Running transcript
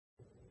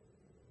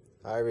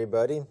Hi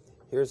everybody,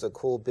 here's a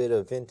cool bit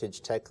of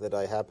vintage tech that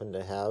I happen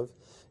to have.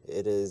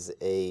 It is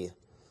a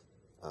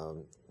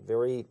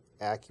very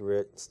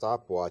accurate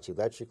stopwatch,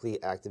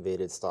 electrically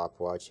activated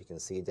stopwatch. You can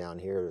see down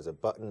here there's a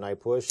button I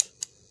push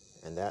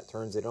and that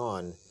turns it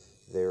on.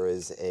 There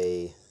is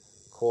a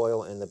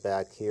coil in the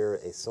back here,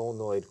 a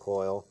solenoid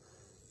coil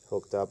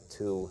hooked up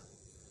to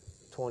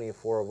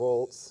 24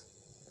 volts,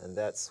 and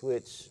that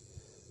switch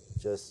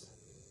just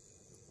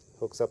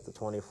hooks up the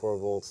 24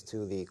 volts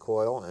to the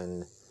coil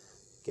and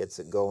gets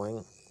it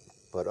going.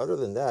 But other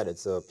than that,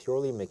 it's a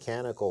purely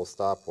mechanical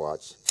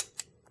stopwatch.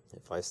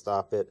 If I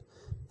stop it,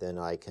 then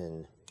I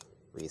can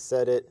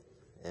reset it,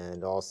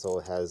 and also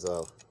has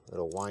a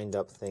little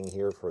wind-up thing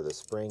here for the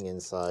spring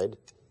inside.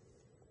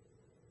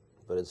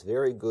 But it's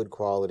very good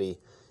quality.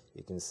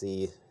 You can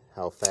see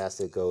how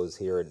fast it goes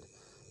here.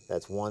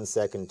 That's 1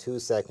 second, 2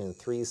 second,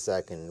 3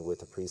 second,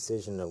 with a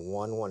precision of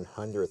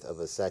 1/100th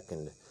of a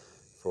second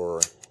for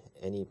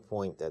any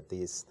point that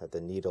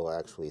the needle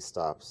actually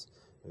stops.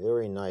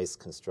 Very nice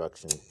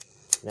construction.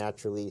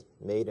 Naturally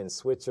made in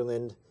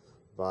Switzerland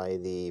by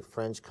the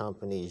French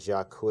company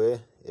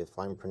Jaquet, if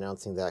I'm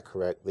pronouncing that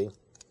correctly.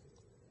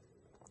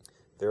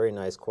 Very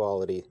nice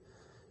quality.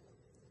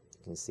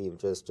 You can see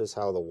just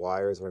how the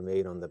wires are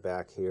made on the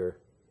back here,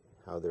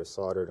 how they're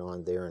soldered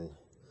on there and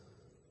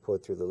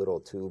put through the little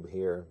tube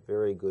here.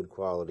 Very good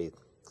quality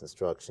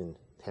construction.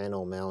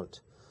 Panel mount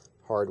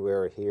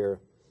hardware here,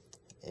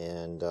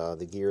 and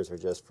the gears are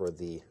just for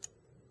the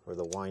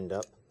wind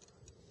up.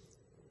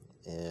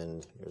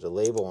 And there's a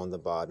label on the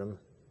bottom.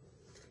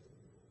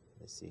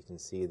 So you can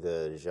see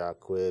the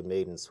Jaquet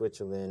made in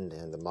Switzerland,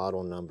 and the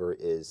model number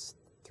is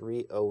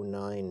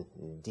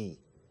 309D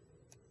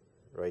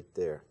right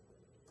there.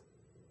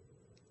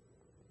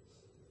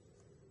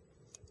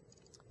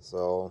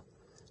 So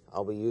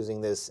I'll be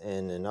using this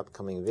in an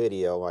upcoming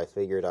video. I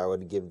figured I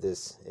would give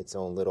this its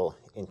own little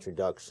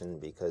introduction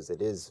because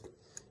it is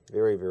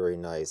very, very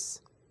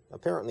nice.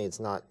 Apparently it's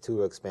not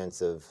too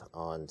expensive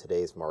on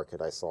today's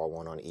market. I saw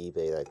one on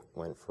eBay that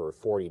went for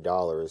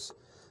 $40,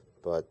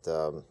 but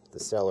the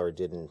seller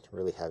didn't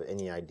really have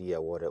any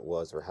idea what it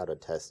was or how to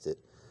test it.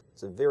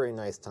 It's a very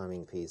nice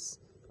timing piece.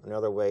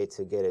 Another way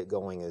to get it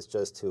going is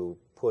just to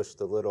push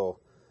the little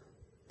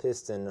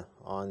piston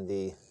on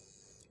the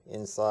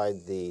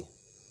inside the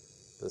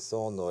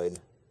solenoid.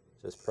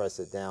 Just press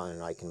it down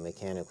and I can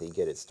mechanically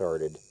get it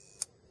started.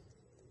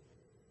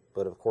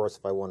 But of course,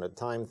 if I want to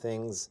time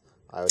things,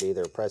 I would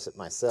either press it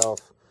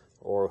myself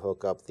or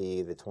hook up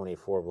the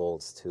 24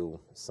 volts to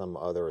some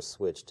other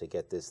switch to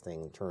get this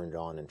thing turned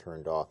on and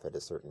turned off at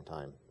a certain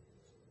time.